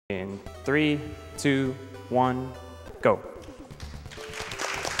In 3, 2, 1, go.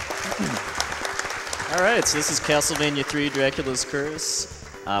 All right, so this is Castlevania 3, Dracula's Curse.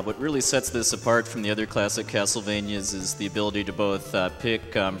 What really sets this apart from the other classic Castlevanias is the ability to both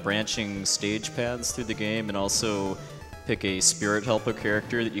pick branching stage paths through the game and also pick a spirit helper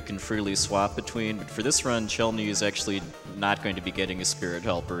character that you can freely swap between. But for this run, Chelny is actually not going to be getting a spirit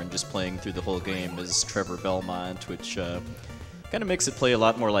helper and just playing through the whole game as Trevor Belmont, which kind of makes it play a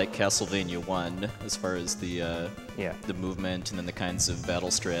lot more like Castlevania 1 as far as the movement and then the kinds of battle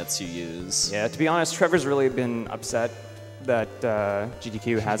strats you use. Yeah, to be honest, Trevor's really been upset that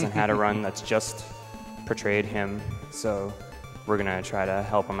GDQ hasn't had a run that's just portrayed him, so we're going to try to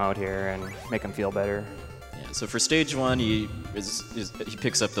help him out here and make him feel better. Yeah, so for stage 1, he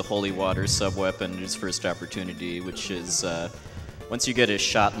picks up the Holy Water sub-weapon at his first opportunity, which is once you get a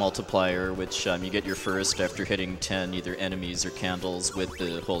shot multiplier, which you get your first after hitting 10 either enemies or candles with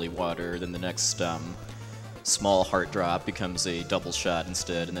the Holy Water, then the next small heart drop becomes a double shot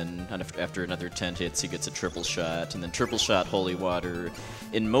instead, and then after another 10 hits he gets a triple shot, and then triple shot Holy Water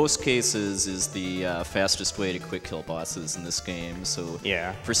in most cases is the fastest way to quick kill bosses in this game. So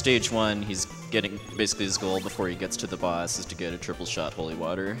yeah, for stage 1 he's getting basically his goal before he gets to the boss is to get a triple shot Holy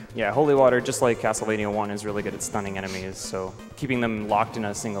Water. Yeah, Holy Water, just like Castlevania 1, is really good at stunning enemies, so keeping them locked in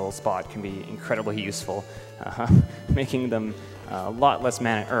a single spot can be incredibly useful, making them a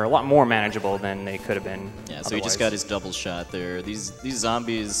lot more manageable than they could have been. Yeah, so otherwise. he just got his double shot there. These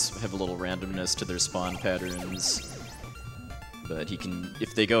zombies have a little randomness to their spawn patterns, but he can,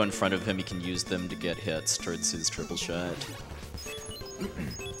 if they go in front of him, he can use them to get hits towards his triple shot.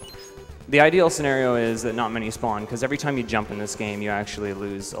 The ideal scenario is that not many spawn, because every time you jump in this game, you actually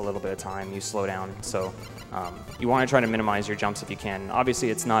lose a little bit of time. You slow down, so you want to try to minimize your jumps if you can. Obviously,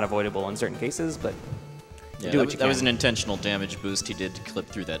 it's not avoidable in certain cases, but yeah, that was an intentional damage boost he did to clip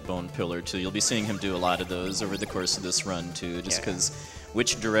through that bone pillar, too. You'll be seeing him do a lot of those over the course of this run, too, just because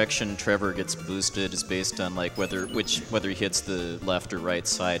which direction Trevor gets boosted is based on like whether he hits the left or right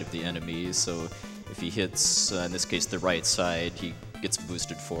side of the enemy. So if he hits, in this case, the right side, he gets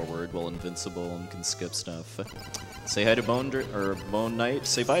boosted forward while invincible and can skip stuff. Say hi to Bone Knight.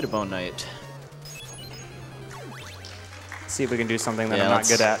 Say bye to Bone Knight. See if we can do something that I'm not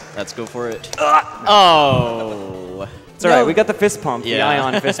good at. Let's go for it. Oh! It's alright, we got the fist pump, the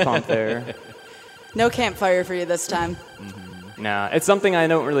ion fist pump there. No campfire for you this time. Nah, it's something I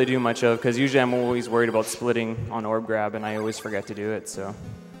don't really do much of, because usually I'm always worried about splitting on orb grab, and I always forget to do it, so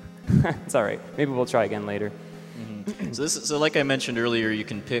it's alright. Maybe we'll try again later. So like I mentioned earlier, you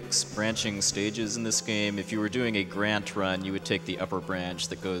can pick branching stages in this game. If you were doing a Grant run, you would take the upper branch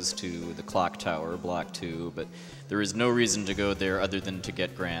that goes to the Clock Tower, Block 2, but there is no reason to go there other than to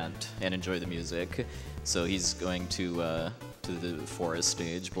get Grant and enjoy the music. So he's going to the Forest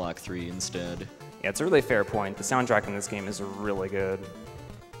stage, Block 3 instead. Yeah, it's a really fair point. The soundtrack in this game is really good.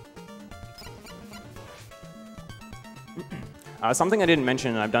 Something I didn't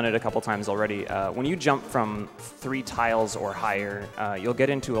mention, and I've done it a couple times already, when you jump from 3 tiles or higher, you'll get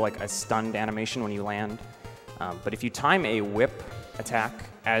into like a stunned animation when you land. But if you time a whip attack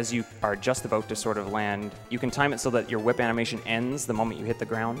as you are just about to sort of land, you can time it so that your whip animation ends the moment you hit the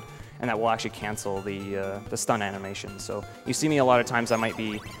ground, and that will actually cancel the stun animation. So you see me a lot of times, I might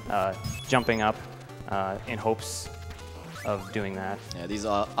be jumping up in hopes of doing that. Yeah, these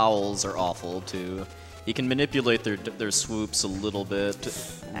owls are awful too. You can manipulate their swoops a little bit.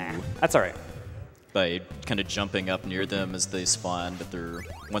 That's all right. By kind of jumping up near them as they spawn, but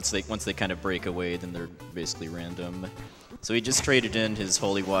once they kind of break away, then they're basically random. So he just traded in his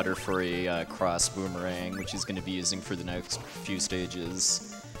Holy Water for a cross boomerang, which he's going to be using for the next few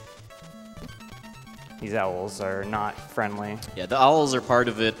stages. These owls are not friendly. Yeah, the owls are part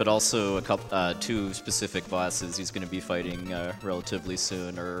of it, but also two specific bosses he's going to be fighting relatively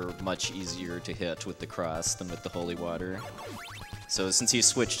soon are much easier to hit with the cross than with the Holy Water. So since he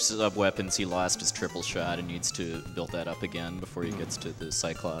switched sub-weapons, he lost his triple shot and needs to build that up again before he gets to the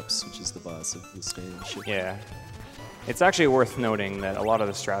Cyclops, which is the boss of the stage. Yeah. It's actually worth noting that a lot of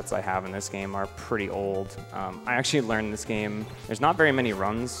the strats I have in this game are pretty old. I actually learned this game, there's not very many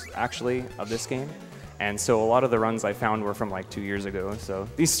runs, actually, of this game. And so a lot of the runs I found were from like 2 years ago, so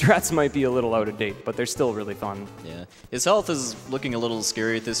these strats might be a little out of date, but they're still really fun. Yeah. His health is looking a little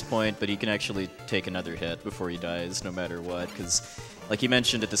scary at this point, but he can actually take another hit before he dies, no matter what, because like he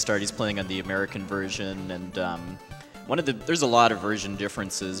mentioned at the start, he's playing on the American version, and there's a lot of version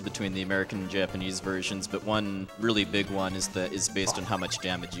differences between the American and Japanese versions, but one really big one is based on how much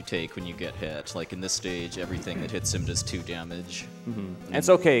damage you take when you get hit. Like in this stage, everything that hits him does 2 damage. It's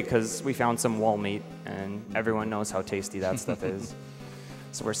okay, because we found some wall meat, and everyone knows how tasty that stuff is.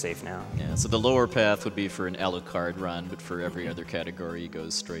 So we're safe now. Yeah, so the lower path would be for an Alucard run, but for every other category, it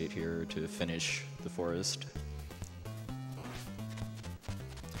goes straight here to finish the forest.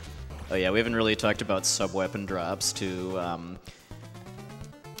 Oh yeah, we haven't really talked about sub-weapon drops, too.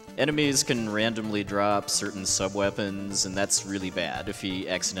 Enemies can randomly drop certain sub-weapons, and that's really bad if he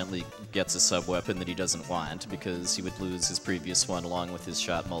accidentally gets a sub-weapon that he doesn't want, because he would lose his previous one along with his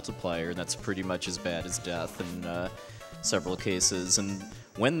shot multiplier, and that's pretty much as bad as death in several cases. And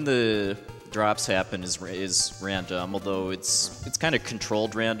when the drops happen is random, although it's kind of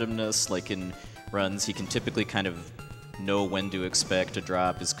controlled randomness. Like in runs, he can typically kind of know when to expect a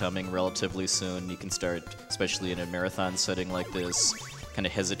drop is coming relatively soon. He can start, especially in a marathon setting like this, kind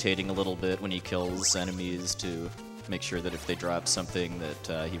of hesitating a little bit when he kills enemies to make sure that if they drop something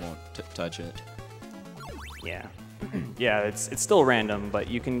that he won't touch it. Yeah. Yeah, it's still random, but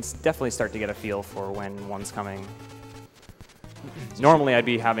you can definitely start to get a feel for when one's coming. Normally I'd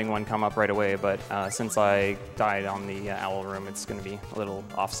be having one come up right away, but since I died on the owl room, it's going to be a little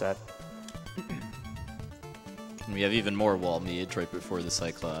offset. And we have even more wall meat right before the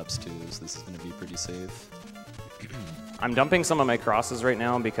Cyclops too, so this is going to be pretty safe. I'm dumping some of my crosses right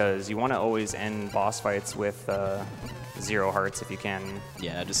now because you want to always end boss fights with 0 hearts if you can.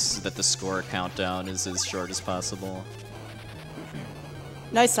 Yeah, just so that the score countdown is as short as possible.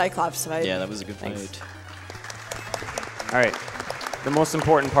 Nice Cyclops fight. Yeah, that was a good Thanks. fight. All right, the most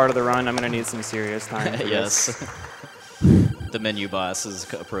important part of the run, I'm going to need some serious time for Yes. this. The menu boss is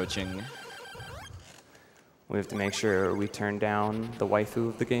approaching. We have to make sure we turn down the waifu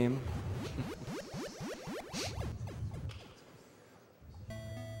of the game.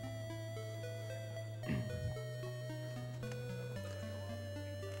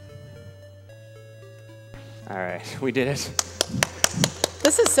 All right, we did it.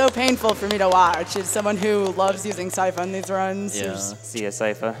 This is so painful for me to watch. As someone who loves using Sypha on these runs. Yeah. See ya,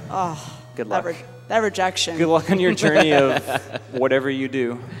 Sypha. Oh, Good luck. That rejection. Good luck on your journey of whatever you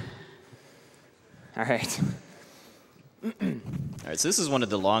do. All right. All right, so this is one of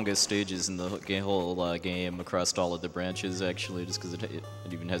the longest stages in the whole game across all of the branches, actually, just because it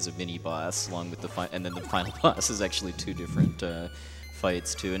even has a mini boss along with and then the final boss is actually 2 different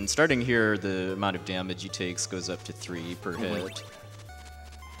fights too. And starting here, the amount of damage he takes goes up to 3 per hit.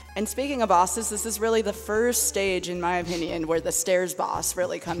 And speaking of bosses, this is really the first stage, in my opinion, where the stairs boss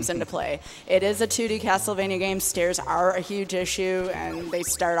really comes into play. It is a 2D Castlevania game. Stairs are a huge issue, and they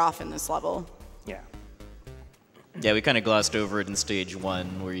start off in this level. Yeah. Yeah, we kind of glossed over it in stage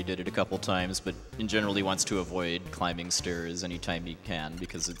 1, where you did it a couple times, but in general he wants to avoid climbing stairs anytime he can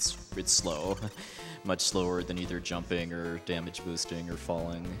because it's slow, much slower than either jumping or damage boosting or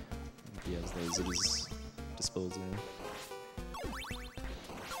falling. He has those at his disposal.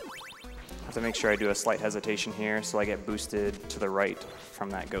 I have to make sure I do a slight hesitation here so I get boosted to the right from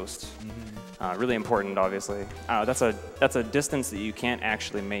that ghost. Really important, obviously. That's a distance that you can't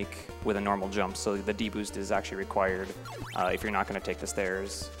actually make with a normal jump, so the D-boost is actually required if you're not going to take the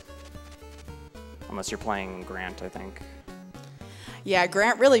stairs. Unless you're playing Grant, I think. Yeah,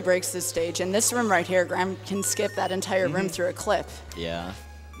 Grant really breaks this stage. In this room right here, Grant can skip that entire room through a clip. Yeah.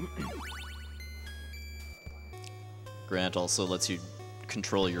 Grant also lets you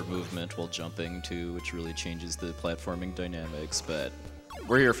control your movement while jumping too, which really changes the platforming dynamics, but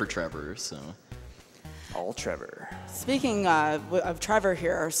we're here for Trevor, so. All Trevor. Speaking of Trevor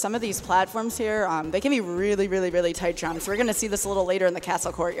here, some of these platforms here, they can be really, really, really tight jumps. We're going to see this a little later in the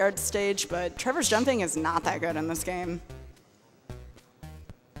Castle Courtyard stage, but Trevor's jumping is not that good in this game.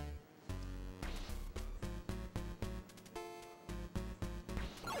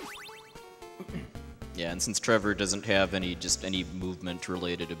 Yeah, and since Trevor doesn't have any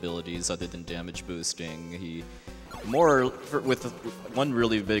movement-related abilities other than damage boosting, with one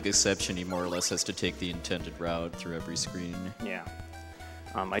really big exception, he more or less has to take the intended route through every screen. Yeah.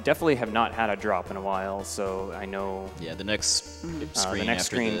 I definitely have not had a drop in a while, so I know. Yeah, the next screen the next after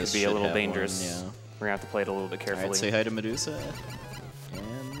screen this could be a should little have dangerous. one, yeah. We're gonna have to play it a little bit carefully. Alright, say hi to Medusa.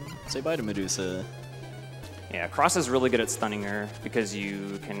 And say bye to Medusa. Yeah, Cross is really good at stunning her because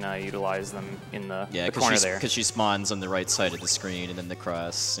you can utilize them in the corner there. Because she spawns on the right side of the screen, and then the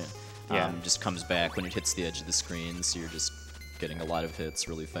cross just comes back when it hits the edge of the screen, so you're just getting a lot of hits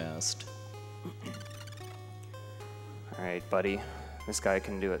really fast. All right, buddy. This guy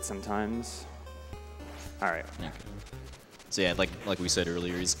can do it sometimes. All right. Okay. So yeah, like we said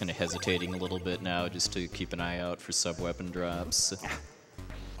earlier, he's kind of hesitating a little bit now just to keep an eye out for sub-weapon drops.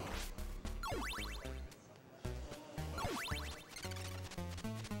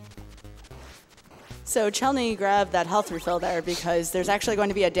 So Chelney grabbed that health refill there because there's actually going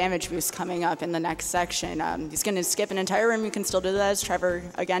to be a damage boost coming up in the next section. He's going to skip an entire room. You can still do that as Trevor.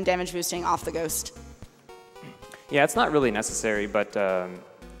 Again, damage boosting off the ghost. Yeah, it's not really necessary, but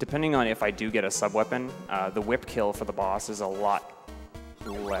depending on if I do get a sub-weapon, the whip kill for the boss is a lot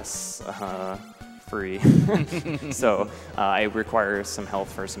less free. So I require some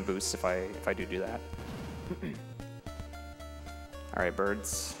health for some boosts if I do that. All right,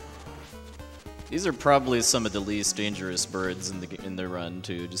 birds. These are probably some of the least dangerous birds in the run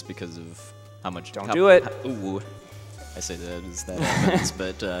too, just because of how much. Don't do it. Ooh, I say that as that happens,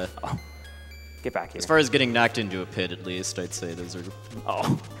 but Oh, get back here. as far as getting knocked into a pit, at least, I'd say those are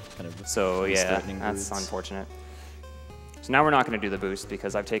Oh, kind of. so yeah, threatening that's birds. unfortunate. So now we're not going to do the boost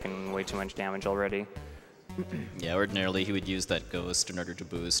because I've taken way too much damage already. Yeah, ordinarily he would use that ghost in order to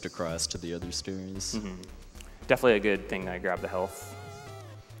boost across to the other stairs. Definitely a good thing that I grabbed the health.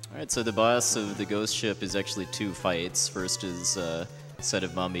 All right, so the boss of the ghost ship is actually 2 fights. First is a set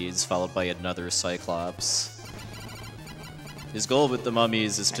of mummies, followed by another Cyclops. His goal with the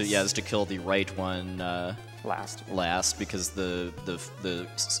mummies is to kill the right one last, because the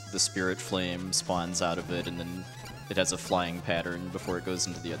spirit flame spawns out of it, and then it has a flying pattern before it goes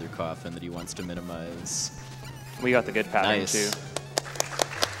into the other coffin that he wants to minimize. We got the good pattern Nice. too.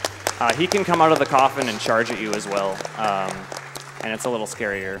 He can come out of the coffin and charge at you as well, and it's a little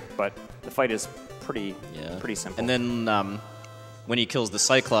scarier, but the fight is pretty simple. And then when he kills the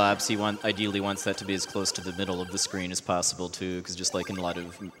Cyclops, he ideally wants that to be as close to the middle of the screen as possible too, because just like in a lot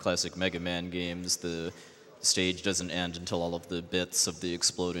of classic Mega Man games, the stage doesn't end until all of the bits of the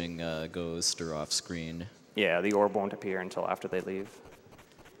exploding ghost are off screen. Yeah, the orb won't appear until after they leave.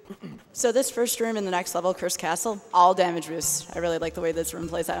 So this first room in the next level, Cursed Castle, all damage boost. I really like the way this room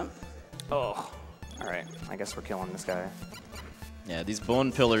plays out. Oh, all right. I guess we're killing this guy. Yeah, these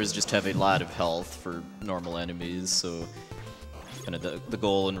bone pillars just have a lot of health for normal enemies, so kind of the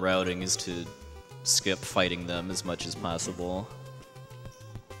goal in routing is to skip fighting them as much as possible.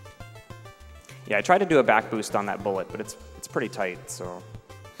 Yeah, I tried to do a back boost on that bullet, but it's pretty tight, so.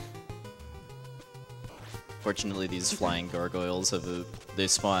 Fortunately, these flying gargoyles they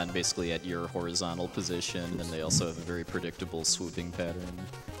spawn basically at your horizontal position, and they also have a very predictable swooping pattern.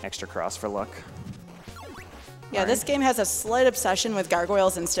 Extra cross for luck. Yeah, this game has a slight obsession with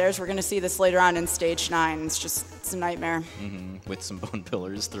gargoyles and stairs. We're going to see this later on in stage 9. It's a nightmare. With some bone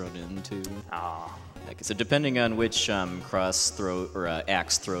pillars thrown in too. Ah. Okay, so depending on which cross throw or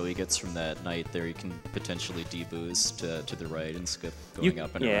axe throw he gets from that knight there, he can potentially deboost to the right and skip going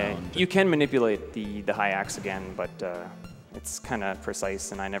up and around. You can manipulate the high axe again, but it's kind of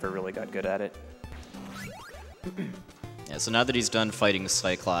precise, and I never really got good at it. Yeah, so now that he's done fighting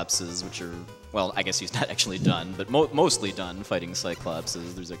Cyclopses, which are, well, I guess he's not actually done, but mostly done fighting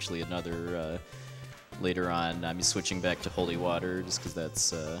Cyclopses, there's actually another later on. He's switching back to Holy Water just because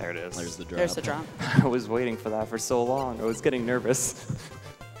that's... There it is. There's the drop. There's the drop. I was waiting for that for so long. I was getting nervous.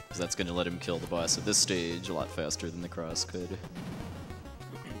 'Cause that's going to let him kill the boss at this stage a lot faster than the cross could.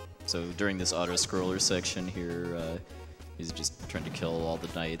 So during this auto-scroller section here, he's just trying to kill all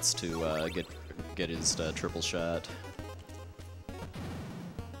the knights to get his triple shot.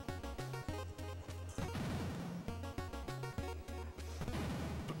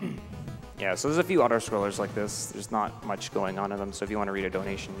 Yeah, so there's a few auto-scrollers like this. There's not much going on in them, so if you want to read a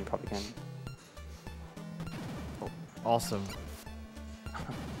donation, you probably can. Awesome.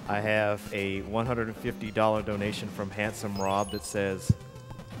 I have a $150 donation from Handsome Rob that says,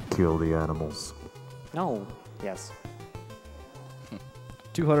 Kill the animals. No. Yes.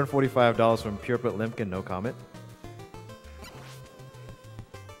 $245 from Pureput Limpkin, no comment.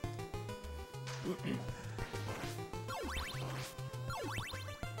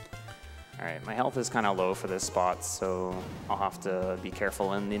 Alright, my health is kind of low for this spot, so I'll have to be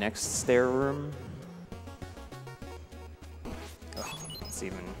careful in the next stair room. Oh, it's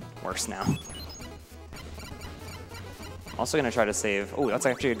even worse now. Also gonna try to save. Oh, that's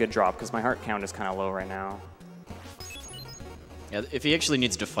actually a good drop because my heart count is kind of low right now. Yeah, if he actually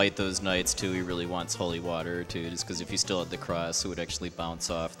needs to fight those knights too, he really wants Holy Water too, just because if he still had the cross, it would actually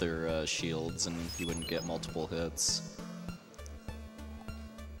bounce off their shields and he wouldn't get multiple hits.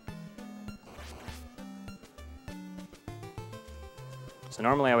 So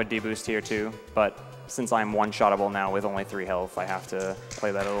normally I would deboost here too, but since I'm one-shottable now with only 3 health, I have to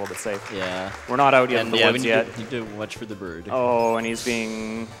play that a little bit safe. Yeah. We're not out yet in And the woods we yet. need to watch for the bird. Oh, and he's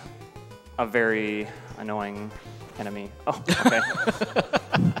being a very annoying enemy. Oh, okay.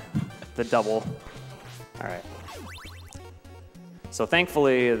 The double. All right. So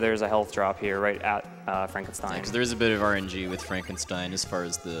thankfully, there's a health drop here right at Frankenstein. Because there's a bit of RNG with Frankenstein as far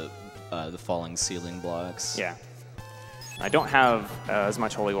as the falling ceiling blocks. Yeah. I don't have as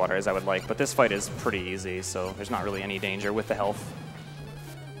much holy water as I would like, but this fight is pretty easy, so there's not really any danger with the health.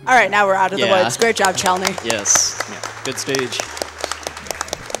 All right, now we're out of the Yeah. woods. Great job, Chelney. Yes. Yeah. Good stage.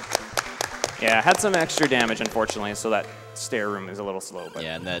 Yeah, I had some extra damage, unfortunately, so that stair room is a little slow. But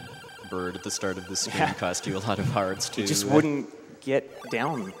Yeah, and that bird at the start of the screen Yeah. cost you a lot of hearts, too. it just wouldn't get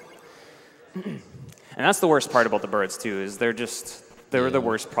down. And that's the worst part about the birds, too, is they're the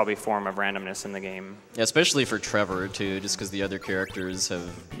worst, probably, form of randomness in the game. Yeah, especially for Trevor, too, just because the other characters have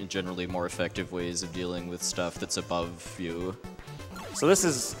generally more effective ways of dealing with stuff that's above you. So this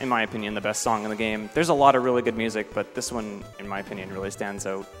is, in my opinion, the best song in the game. There's a lot of really good music, but this one, in my opinion, really stands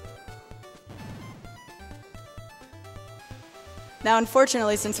out. Now,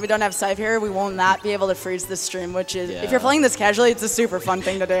 unfortunately, since we don't have Scythe here, we will not be able to freeze this stream, which is, if Yeah. you're playing this casually, it's a super fun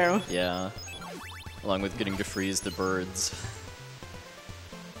thing to do. Yeah, along with getting to freeze the birds.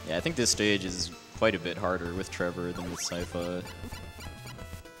 Yeah, I think this stage is quite a bit harder with Trevor than with Sypha.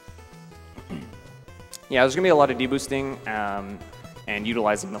 Yeah, there's going to be a lot of deboosting and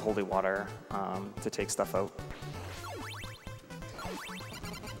utilizing the holy water to take stuff out.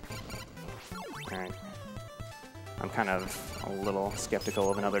 All right. I'm kind of a little skeptical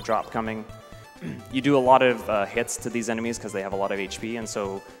of another drop coming. You do a lot of hits to these enemies because they have a lot of HP, and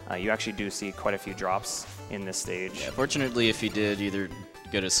so you actually do see quite a few drops in this stage. Yeah, fortunately, if you did either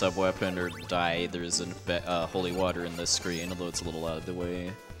get a sub-weapon or die, there's a holy water in this screen, although it's a little out of the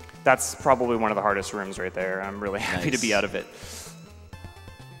way. That's probably one of the hardest rooms right there. I'm really happy to be out of it.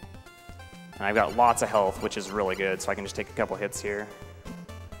 And I've got lots of health, which is really good, so I can just take a couple hits here.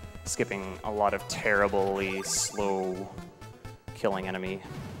 Skipping a lot of terribly slow killing enemy.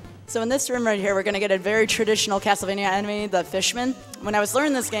 So in this room right here, we're going to get a very traditional Castlevania enemy, the Fishman. When I was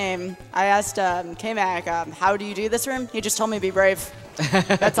learning this game, I asked K-Mac, how do you do this room? He just told me be brave.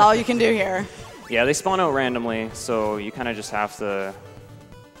 That's all you can do here. Yeah, they spawn out randomly, so you kind of just have to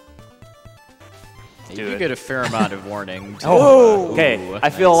do You it. get a fair amount of warning. Too. Oh, okay. Ooh, I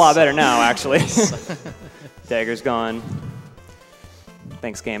feel a lot nice. better now, actually. Dagger's gone.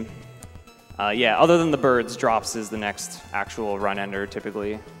 Thanks, game. Yeah, other than the birds, drops is the next actual run ender,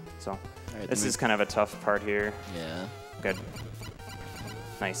 typically. So right, this is kind of a tough part here. Yeah, Good.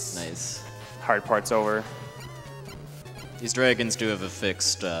 Nice. nice. Hard part's over. These dragons do have a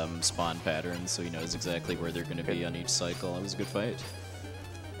fixed spawn pattern, so he knows exactly where they're going to be on each cycle. That was a good fight.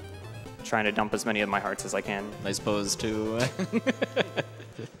 Trying to dump as many of my hearts as I can. Nice pose, too.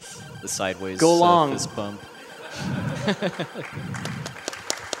 The sideways Go long. fist bump.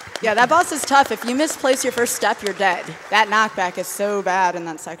 Yeah, that boss is tough. If you misplace your first step, you're dead. That knockback is so bad in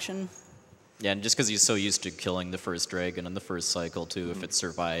that section. Yeah, and just because he's so used to killing the first dragon on the first cycle, too, if it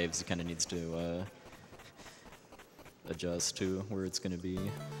survives, he kind of needs to adjust to where it's going to be.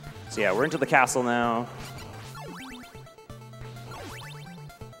 So yeah, we're into the castle now.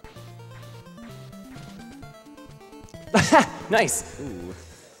 Nice. Ooh.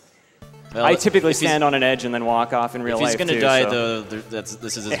 Well, I typically if he's- stand on an edge and then walk off in real If life. he's going to too, die, so. though,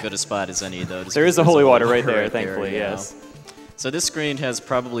 this is as good a spot as any, though. just There is because a holy there's water right there, right thankfully, yeah. yes. So this screen has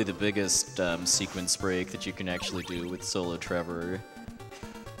probably the biggest sequence break that you can actually do with solo Trevor.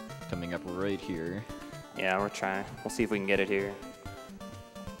 Coming up right here. Yeah, we're trying. We'll see if we can get it here.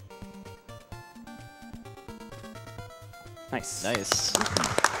 Nice. Nice.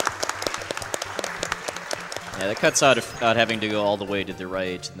 Yeah, that cuts out having to go all the way to the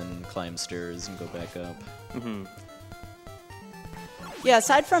right and then climb stairs and go back up. Yeah,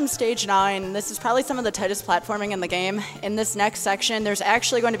 aside from stage 9, this is probably some of the tightest platforming in the game. In this next section, there's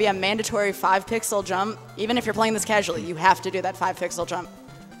actually going to be a mandatory 5-pixel jump. Even if you're playing this casually, you have to do that 5-pixel jump.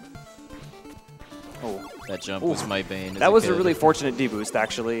 Oh, That jump was my bane. that was a really fortunate deboost,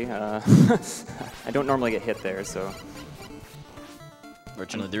 actually. I don't normally get hit there, so.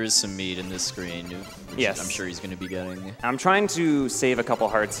 Fortunately, there is some meat in this screen, which Yes. I'm sure he's going to be getting. I'm trying to save a couple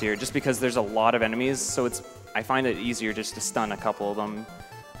hearts here, just because there's a lot of enemies, so I find it easier just to stun a couple of them,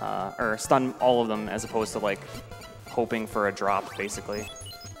 or stun all of them, as opposed to like hoping for a drop, basically.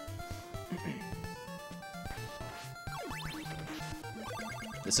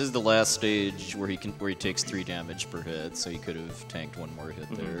 This is the last stage where he takes 3 damage per hit, so he could have tanked one more hit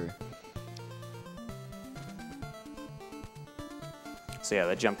there. So yeah,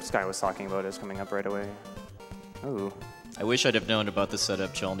 the jump Sky was talking about is coming up right away. Ooh. I wish I'd have known about the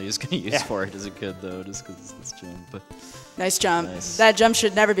setup Chelney is going to use Yeah. for it as a kid, though, just because this jump. Nice jump. Nice. That jump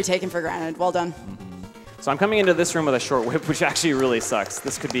should never be taken for granted. Well done. So I'm coming into this room with a short whip, which actually really sucks.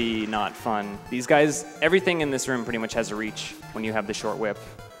 This could be not fun. These guys, everything in this room pretty much has a reach when you have the short whip,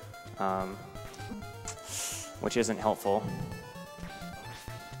 which isn't helpful.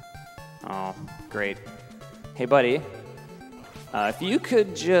 Oh, great. Hey, buddy. If you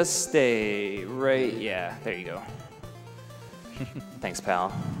could just stay right... Yeah, there you go. Thanks,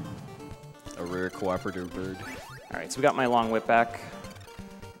 pal. A rare cooperative bird. All right, so we got my long whip back.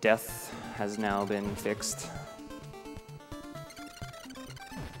 Death has now been fixed.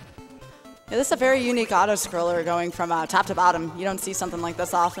 Yeah, this is a very unique auto-scroller going from top to bottom. You don't see something like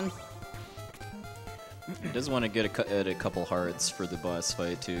this often. He does want to get a couple hearts for the boss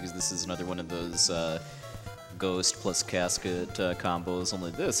fight, too, because this is another one of those ghost plus casket combos,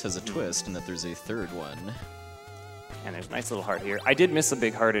 only this has a twist in that there's a third one. And there's a nice little heart here. I did miss a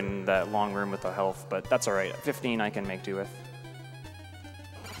big heart in that long room with the health, but that's all right. 15 I can make do with.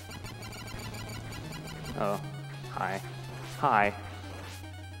 Oh, hi. Hi.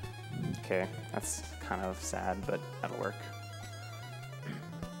 Okay, that's kind of sad, but that'll work.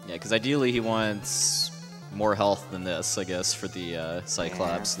 Yeah, because ideally he wants more health than this, I guess, for the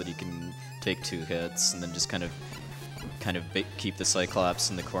Cyclops, so that he can take 2 hits, and then just kind of keep the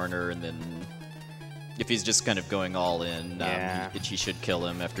Cyclops in the corner, and then if he's just kind of going all in, he should kill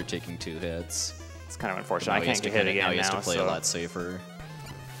him after taking 2 hits. It's kind of unfortunate. I can't get hit again now. He has to play a lot safer.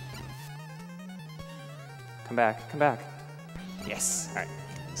 Come back, come back. Yes, all right.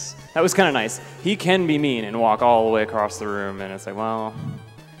 That was kind of nice. He can be mean and walk all the way across the room, and it's like, well,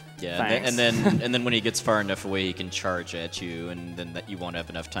 yeah, thanks. and then when he gets far enough away, he can charge at you, and then you won't have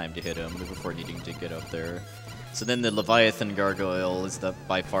enough time to hit him before needing to get up there. So then the Leviathan Gargoyle is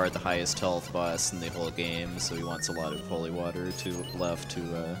by far the highest health boss in the whole game, so he wants a lot of holy water left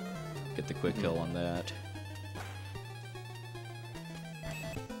to get the quick kill on that.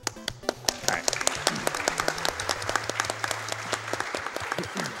 All right.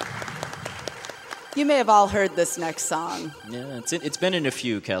 You may have all heard this next song. Yeah, it's been in a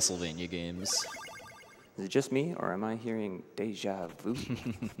few Castlevania games. Is it just me, or am I hearing deja vu?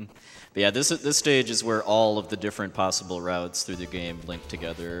 But yeah, this stage is where all of the different possible routes through the game link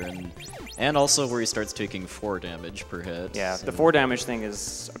together, and also where he starts taking 4 damage per hit. Yeah, the 4 damage thing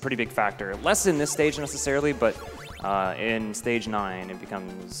is a pretty big factor. Less in this stage necessarily, but in stage 9 it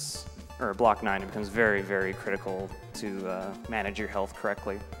becomes, or block 9, it becomes very, very critical to manage your health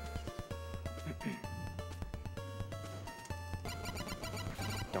correctly.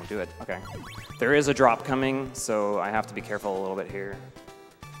 Don't do it. Okay. There is a drop coming, so I have to be careful a little bit here.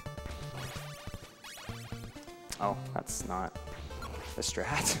 Oh, that's not the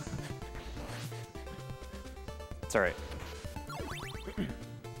strat. It's all right.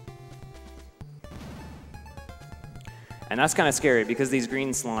 And that's kind of scary because these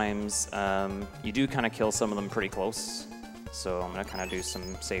green slimes, you do kind of kill some of them pretty close. So I'm going to kind of do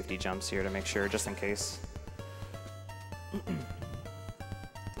some safety jumps here to make sure, just in case. Okay,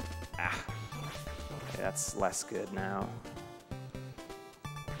 that's less good now.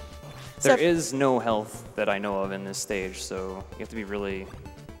 There is no health that I know of in this stage, so you have to be really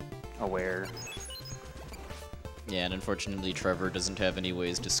aware. Yeah, and unfortunately Trevor doesn't have any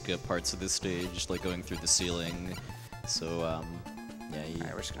ways to skip parts of this stage, like going through the ceiling. So, yeah, he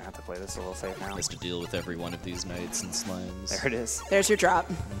Alright, we're just going to have to play this a little safe now. has to deal with every one of these knights and slimes. There it is. There's your drop.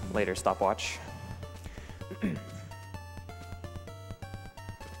 Later, stopwatch.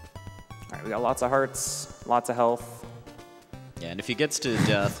 Alright, we got lots of hearts, lots of health. Yeah, and if he gets to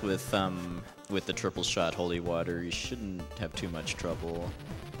death with the triple shot holy water, you shouldn't have too much trouble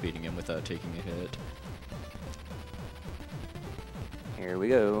beating him without taking a hit. Here we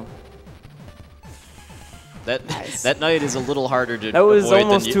go. That knight is a little harder to That was avoid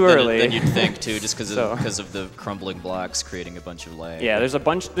almost than too early. than you'd think too, just because So. of the crumbling blocks creating a bunch of lag. Yeah, there's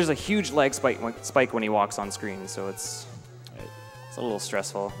a huge leg spike when he walks on screen, so it's a little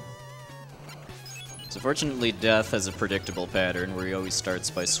stressful. So fortunately, death has a predictable pattern where he always starts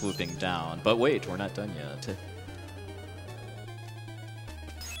by swooping down. But wait, we're not done yet.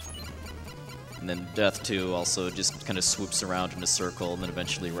 And then death too also just kind of swoops around in a circle and then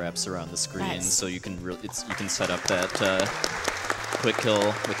eventually wraps around the screen. Nice. So you can you can set up that quick kill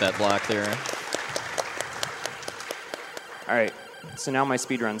with that block there. All right, so now my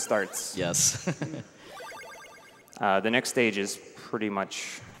speedrun starts. Yes. The next stage is pretty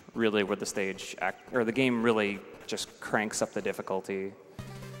much really where the game really just cranks up the difficulty.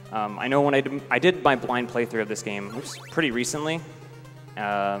 I know when I did my blind playthrough of this game, oops, pretty recently,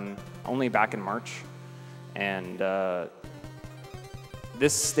 only back in March, and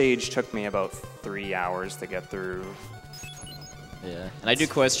this stage took me about 3 hours to get through. Yeah, and I do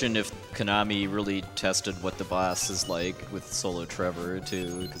question if Konami really tested what the boss is like with Solo Trevor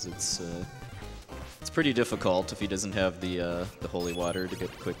too, because it's pretty difficult if he doesn't have the holy water to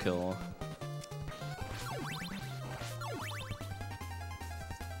get the quick kill.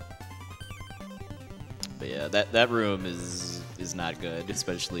 yeah, that room is not good,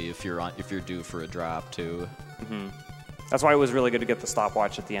 especially if you're due for a drop too. That's why it was really good to get the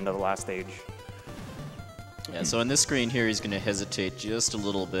stopwatch at the end of the last stage. Yeah, so on this screen here, he's going to hesitate just a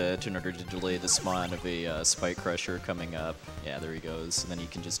little bit in order to delay the spawn of a Spike Crusher coming up. Yeah, there he goes, and then he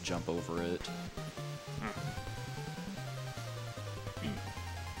can just jump over it.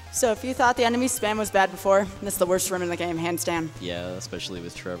 So if you thought the enemy spam was bad before, this is the worst room in the game, hands down. Yeah, especially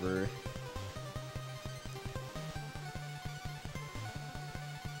with Trevor.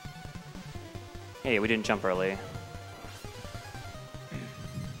 Hey, we didn't jump early.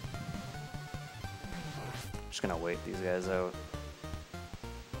 Just gonna wait these guys out.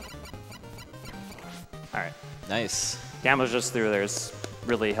 Alright. Nice. Damage just through there is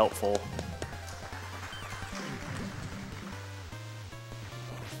really helpful.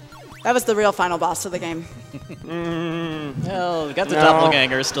 That was the real final boss of the game. Well, we got the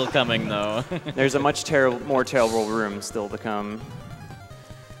doppelganger still coming, though. There's a much more terrible room still to come.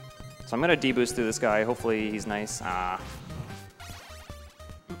 So I'm going to deboost through this guy. Hopefully he's nice. Ah.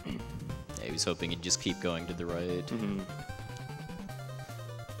 Yeah, he was hoping he'd just keep going to the right.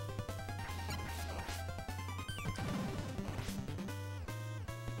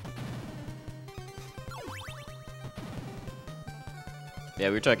 Yeah,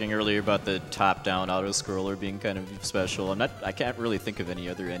 we were talking earlier about the top-down auto-scroller being kind of special. I can't really think of any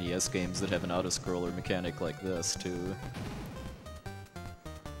other NES games that have an auto-scroller mechanic like this, too.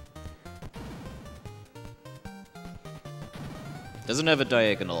 Doesn't have a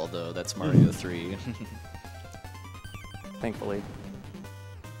diagonal, though. That's Mario 3. Thankfully.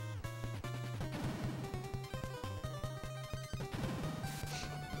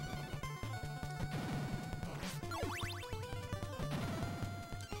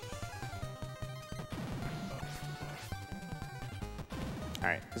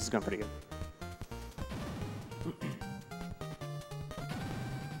 Alright, this is going pretty good.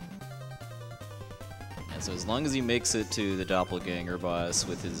 And so as long as he makes it to the doppelganger boss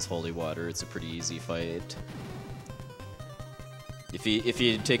with his holy water, it's a pretty easy fight. If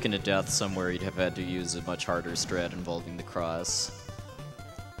he had taken a death somewhere, he'd have had to use a much harder strat involving the cross.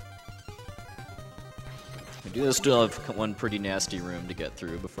 We do still have one pretty nasty room to get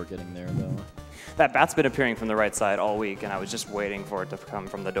through before getting there, though. That bat's been appearing from the right side all week, and I was just waiting for it to come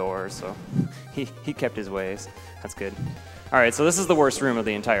from the door, so he kept his ways. That's good. All right, so this is the worst room of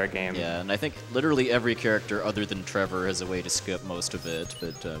the entire game. Yeah, and I think literally every character other than Trevor has a way to skip most of it,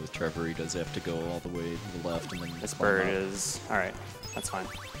 but with Trevor he does have to go all the way to the left and then This climb bird up. is... All right, that's fine.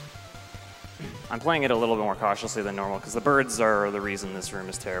 I'm playing it a little bit more cautiously than normal, because the birds are the reason this room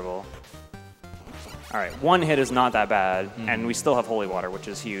is terrible. All right, one hit is not that bad, and we still have holy water, which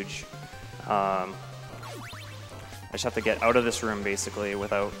is huge. I just have to get out of this room, basically,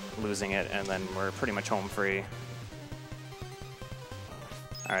 without losing it, and then we're pretty much home free.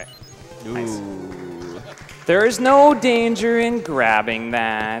 All right. Nice. There is no danger in grabbing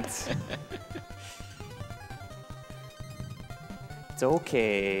that. It's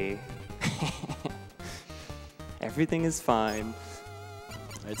okay. Everything is fine.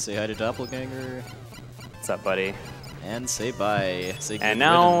 I'd say hi to Doppelganger. What's up, buddy? And say bye. Say good And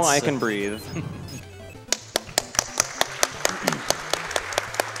now riddance. I can breathe.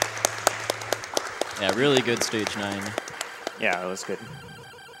 Yeah, really good stage 9. Yeah, it was good.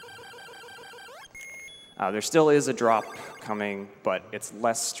 There still is a drop coming, but it's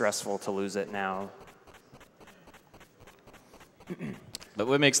less stressful to lose it now. But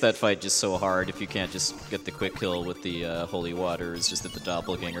what makes that fight just so hard if you can't just get the quick kill with the holy water is just that the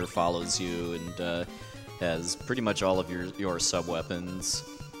doppelganger follows you and has pretty much all of your sub-weapons.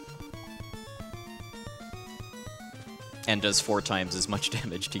 And does 4 times as much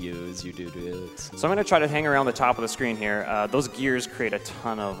damage to you as you do to it. So I'm going to try to hang around the top of the screen here. Those gears create a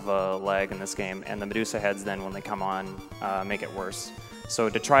ton of lag in this game, and the Medusa heads then, when they come on, make it worse. So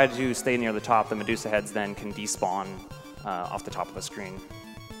to try to stay near the top, the Medusa heads then can despawn off the top of the screen.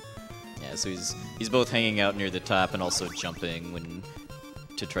 Yeah, so he's both hanging out near the top and also jumping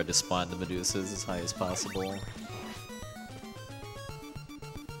to try to spawn the Medusas as high as possible.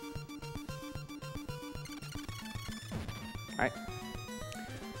 All right.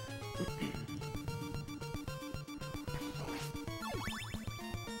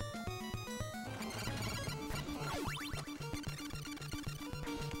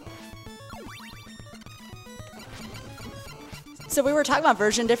 So we were talking about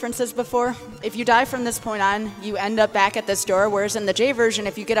version differences before. If you die from this point on, you end up back at this door, whereas in the J version,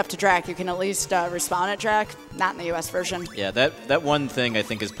 if you get up to Drac, you can at least respawn at Drac, not in the US version. Yeah, that one thing I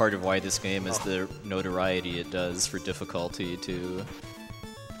think is part of why this game has the notoriety it does for difficulty too.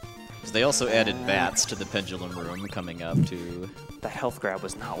 'Cause they also added bats to the pendulum room coming up too. That health grab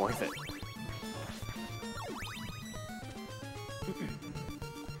was not worth it.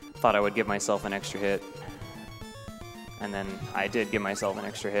 Thought I would give myself an extra hit. And then I did give myself an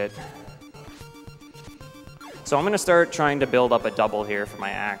extra hit. So I'm going to start trying to build up a double here for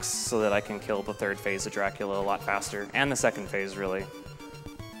my axe so that I can kill the third phase of Dracula a lot faster. And the second phase, really.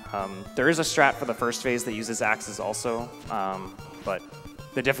 There is a strat for the first phase that uses axes also, but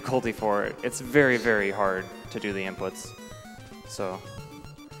the difficulty for it, it's very, very hard to do the inputs. So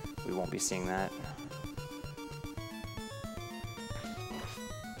we won't be seeing that.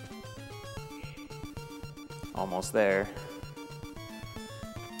 Almost there.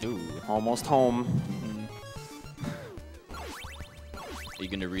 Ooh. Almost home. Are you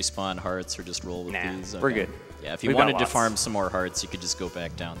going to respawn hearts or just roll with Nah, these? we're good. Yeah, if you We've got wanted to lots. farm some more hearts, you could just go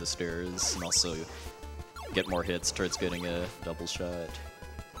back down the stairs and also get more hits towards getting a double shot.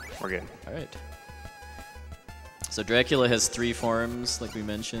 We're good. All right. So Dracula has 3 forms, like we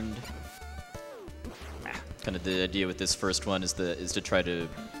mentioned. Kind of the idea with this first one is to try to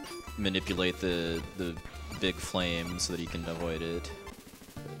manipulate the big flame so that he can avoid it.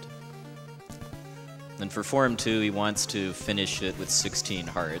 Then for Form 2, he wants to finish it with 16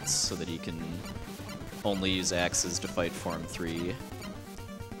 hearts so that he can only use axes to fight Form 3.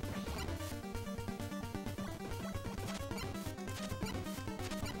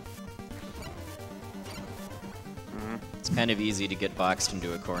 It's kind of easy to get boxed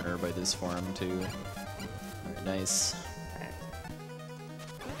into a corner by this form, too. Alright, nice.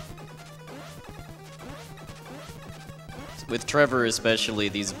 With Trevor especially,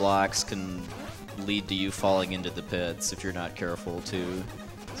 these blocks can lead to you falling into the pits if you're not careful, too.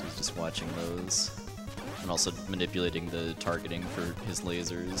 So he's just watching those. And also manipulating the targeting for his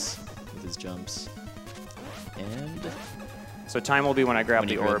lasers with his jumps. And So time will be when I grab when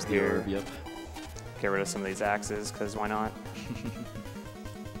he the grabs orb here. Yep. Get rid of some of these axes, because why not?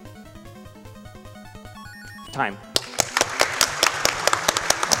 Time.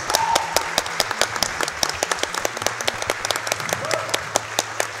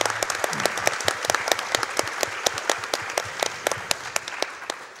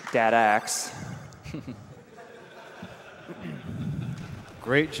 Dad axe.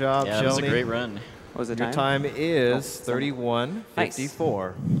 Great job, Yeah, it was a Joni. great run. What was the Your time? time is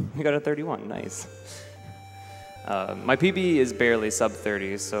 31:54. We got a 31, nice. My PB is barely sub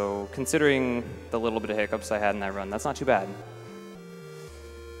 30, so considering the little bit of hiccups I had in that run, that's not too bad.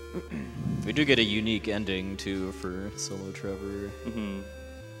 We do get a unique ending, too, for Solo Trevor.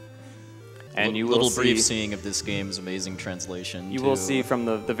 And you will little see, brief seeing of this game's amazing translation. you will see from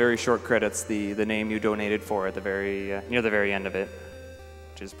the very short credits the name you donated for at the very near the very end of it,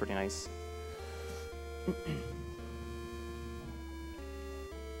 which is pretty nice.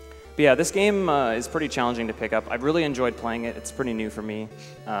 But yeah, this game is pretty challenging to pick up. I've really enjoyed playing it. It's pretty new for me.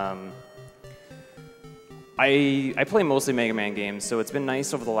 I play mostly Mega Man games, so it's been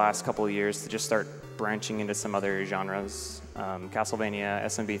nice over the last couple of years to just start branching into some other genres. Castlevania,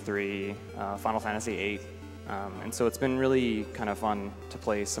 SMB3, Final Fantasy VIII. And so it's been really kind of fun to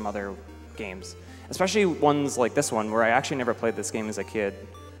play some other games, especially ones like this one where I actually never played this game as a kid.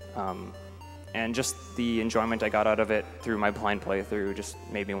 And just the enjoyment I got out of it through my blind playthrough just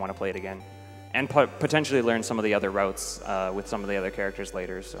made me want to play it again. And potentially learn some of the other routes with some of the other characters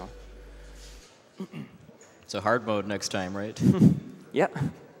later, so. So hard mode next time, right? Yeah.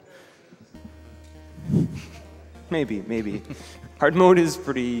 Maybe. Hard mode is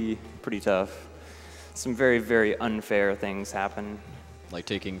pretty tough. Some very, very unfair things happen. Like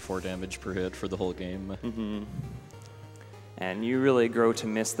taking 4 damage per hit for the whole game. And you really grow to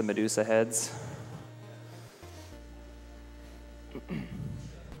miss the Medusa heads.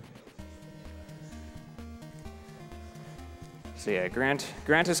 So yeah, Grant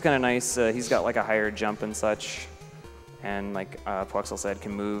is kind of nice. He's got like a higher jump and such. And like Puxel said,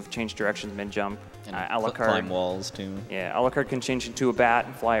 can move, change directions mid-jump. And Alucard, climb walls, too. yeah, Alucard can change into a bat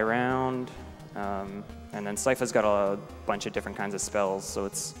and fly around. And then Sypha's got a bunch of different kinds of spells, so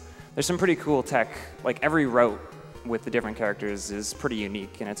there's some pretty cool tech. Like every route with the different characters is pretty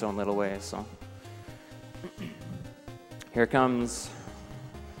unique in its own little way, so. Here comes.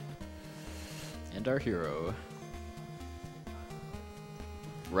 And our hero.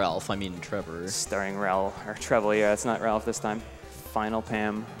 Ralph, I mean Trevor. Starring Ralph, or Treble, yeah, it's not Ralph this time. Final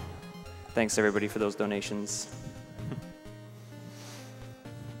Pam. Thanks everybody for those donations.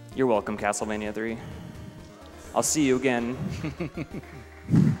 You're welcome, Castlevania 3. I'll see you again.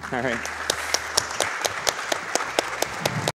 All right.